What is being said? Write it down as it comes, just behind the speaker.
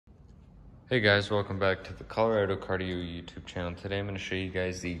Hey guys, welcome back to the Colorado Cardio YouTube channel. Today I'm going to show you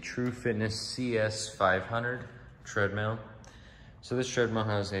guys the True Fitness CS500 treadmill. So this treadmill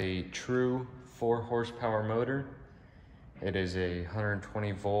has a true 4 horsepower motor. It is a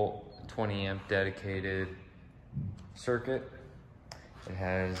 120 volt, 20 amp dedicated circuit. It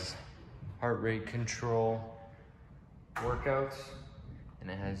has heart rate control workouts, and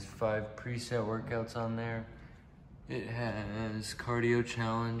it has 5 preset workouts on there. It has cardio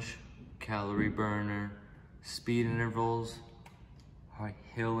challenge, calorie burner, speed intervals,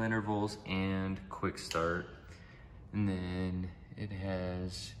 hill intervals, and quick start. And then it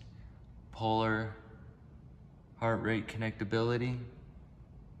has polar heart rate connectability.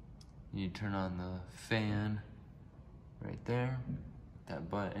 You turn on the fan right there, that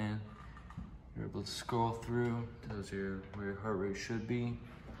button. You're able to scroll through, tells you where your heart rate should be.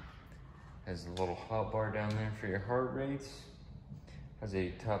 Has a little hot bar down there for your heart rates. Has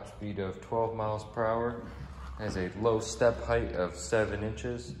a top speed of 12 miles per hour. Has a low step height of 7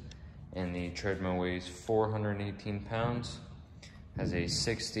 inches. And the treadmill weighs 418 pounds. Has a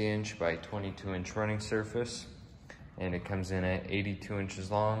 60-inch by 22-inch running surface. And it comes in at 82 inches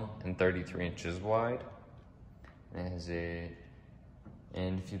long and 33 inches wide. And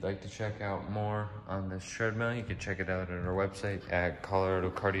if you'd like to check out more on this treadmill, you can check it out at our website at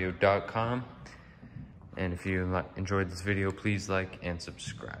coloradocardio.com. And if you enjoyed this video, please like and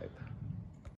subscribe.